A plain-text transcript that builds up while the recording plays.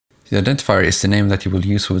The identifier is the name that you will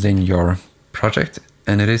use within your project,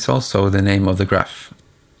 and it is also the name of the graph.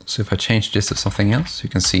 So if I change this to something else, you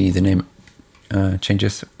can see the name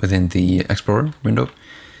changes within the Explorer window.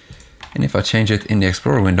 And if I change it in the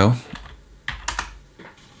Explorer window,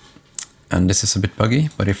 and this is a bit buggy,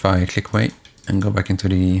 but if I click away and go back into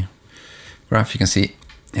the graph, you can see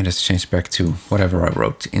it has changed back to whatever I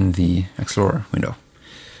wrote in the Explorer window.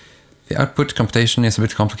 The output computation is a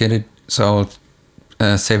bit complicated, so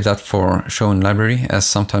I'll save that for show in library, as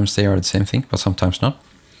sometimes they are the same thing, but sometimes not.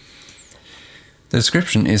 The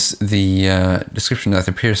description is the description that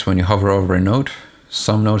appears when you hover over a node.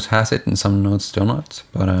 Some nodes has it and some nodes do not,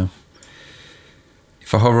 but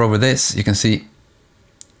if I hover over this, you can see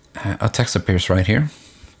a text appears right here.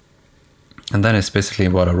 And that is basically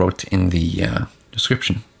what I wrote in the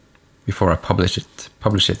description before I publish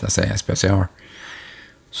it as a SPSR.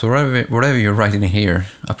 So whatever you're writing in here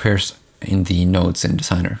appears in the nodes in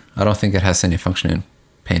Designer. I don't think it has any function in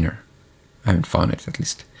Painter. I haven't found it, at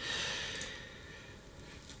least.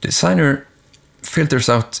 Designer filters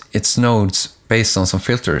out its nodes based on some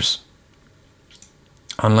filters.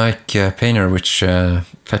 Unlike Painter, which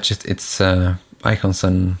fetches its icons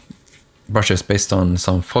and brushes based on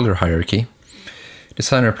some folder hierarchy,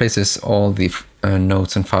 Designer places all the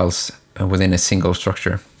nodes and files within a single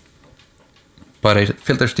structure. But it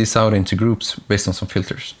filters these out into groups based on some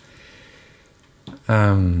filters.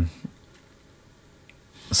 So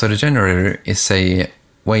the generator is a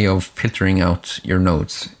way of filtering out your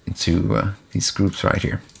nodes into these groups right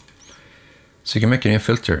here. So you can make a new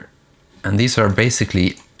filter, and these are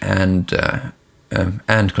basically and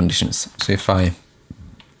conditions. So if I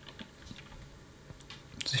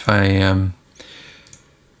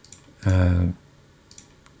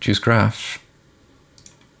choose graph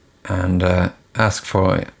and ask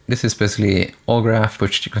for, this is basically all graph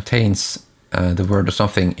which contains the word or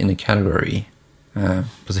something in the category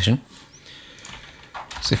position.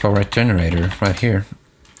 So if I write generator right here,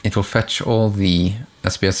 it will fetch all the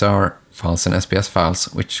SPSR files and SPS files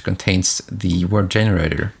which contains the word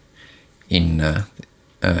generator in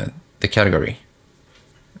the category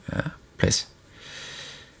place.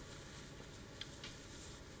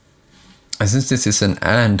 And since this is an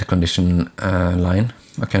AND condition line,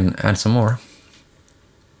 I can add some more.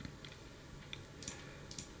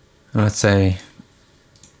 And let's say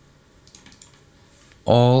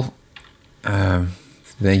all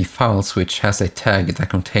the files which has a tag that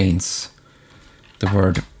contains the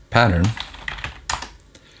word pattern.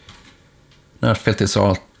 Now it filters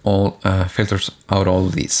filters out all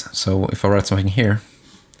of these. So if I write something here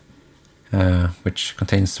which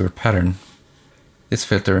contains the word pattern, this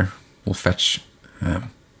filter will fetch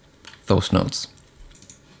those nodes.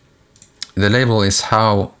 The label is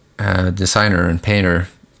how Designer and Painter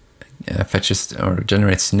fetches or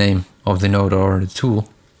generates the name of the node or the tool.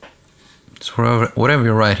 So whatever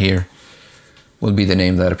you write here will be the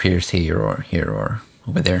name that appears here or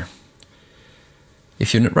over there.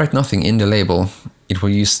 If you write nothing in the label, it will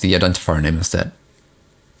use the identifier name instead.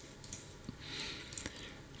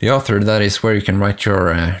 The author, that is where you can write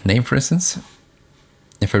your name, for instance.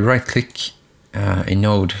 If I right click a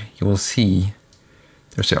node, you will see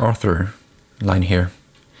there's the author line here.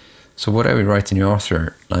 So whatever you write in your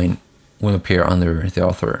author line will appear under the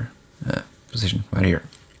author position right here.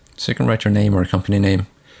 So you can write your name or company name.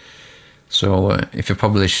 So if you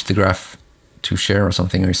publish the graph to share or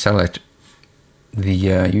something, or you sell it, the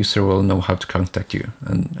user will know how to contact you.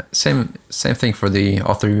 And same thing for the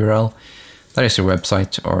author URL. That is your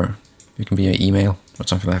website, or it can be an email or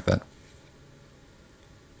something like that.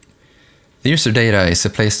 The user data is a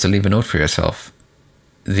place to leave a note for yourself.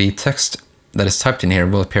 The text that is typed in here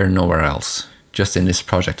will appear nowhere else, just in this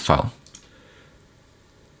project file.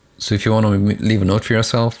 So if you want to leave a note for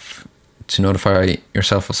yourself, to notify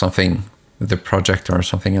yourself of something with the project or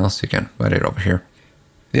something else, you can write it over here.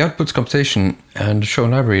 The output computation and show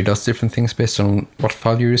library does different things based on what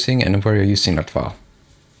file you're using and where you're using that file.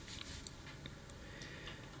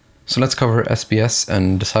 So let's cover SPS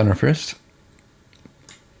and Designer first.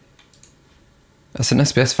 As an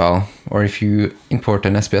SPS file, or if you import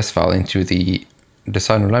an SPS file into the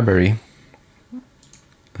Designer library,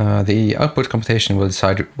 the output computation will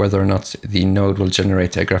decide whether or not the node will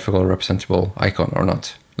generate a graphical representable icon or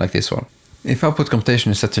not, like this one. If output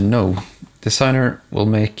computation is set to no, Designer will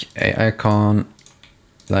make an icon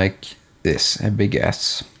like this, a big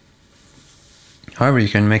S. However, you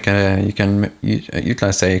can make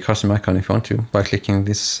utilize a custom icon if you want to by clicking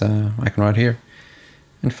this icon right here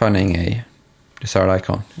and finding a desired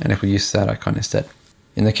icon, and it will use that icon instead.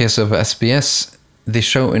 In the case of SPS, the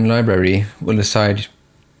show in library will decide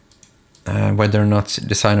whether or not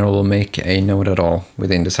Designer will make a node at all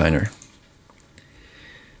within Designer.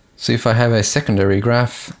 So if I have a secondary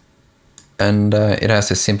graph and it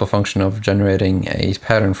has a simple function of generating a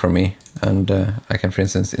pattern for me, and I can, for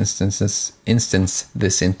instance, instance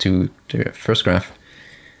this into the first graph,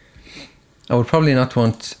 I would probably not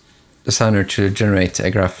want Designer to generate a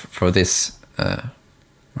graph for this,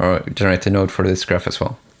 or generate a node for this graph as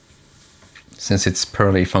well, since it's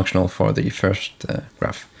purely functional for the first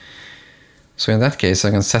graph. So in that case,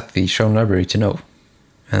 I can set the shown library to no,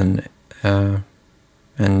 and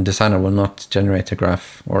Designer will not generate a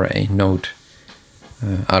graph or a node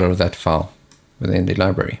out of that file within the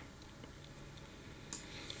library.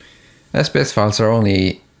 SPS files are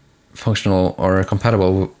only functional or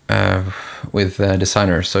compatible with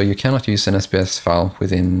Designer, so you cannot use an SPS file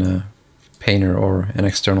within Painter or an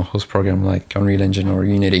external host program like Unreal Engine or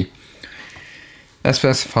Unity.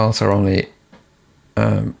 SPS files are only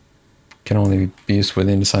can only be used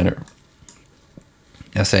within Designer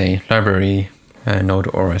as a library node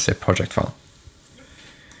or as a project file.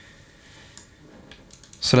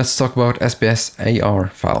 So let's talk about SPS AR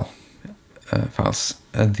files.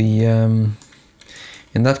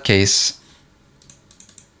 In that case,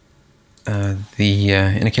 in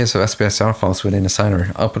the case of SPS AR files within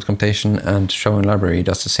Designer, output computation and showing library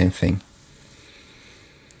does the same thing.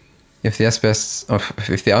 If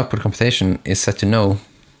the output computation is set to no,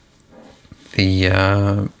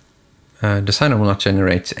 the Designer will not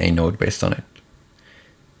generate a node based on it.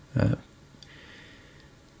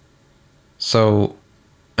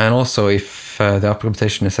 And also if the output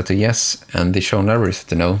computation is set to yes and the shown library is set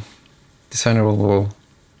to no, Designer will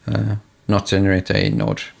not generate a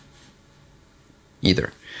node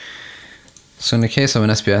either. So in the case of an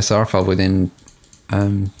SPS AR file within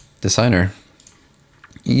Designer,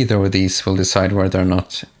 either of these will decide whether or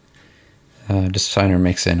not Designer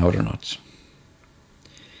makes a node or not.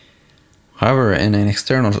 However, in an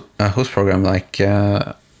external host program like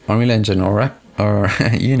Unreal Engine or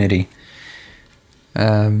Unity,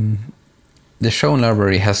 the shown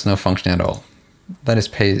library has no function at all. That is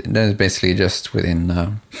basically just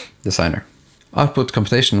within Designer. Output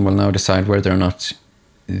computation will now decide whether or not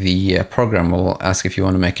the program will ask if you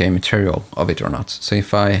want to make a material of it or not. So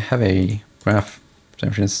if I have a graph, for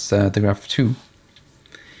instance the graph 2,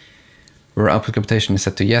 where output computation is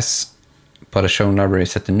set to yes, but a shown library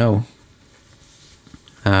is set to no,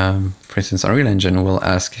 for instance, Unreal Engine will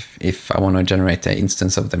ask if I want to generate an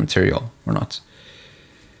instance of the material or not.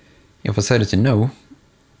 If I set it to no,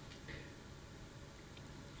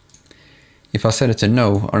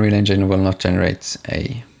 Unreal Engine will not generate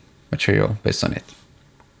a material based on it.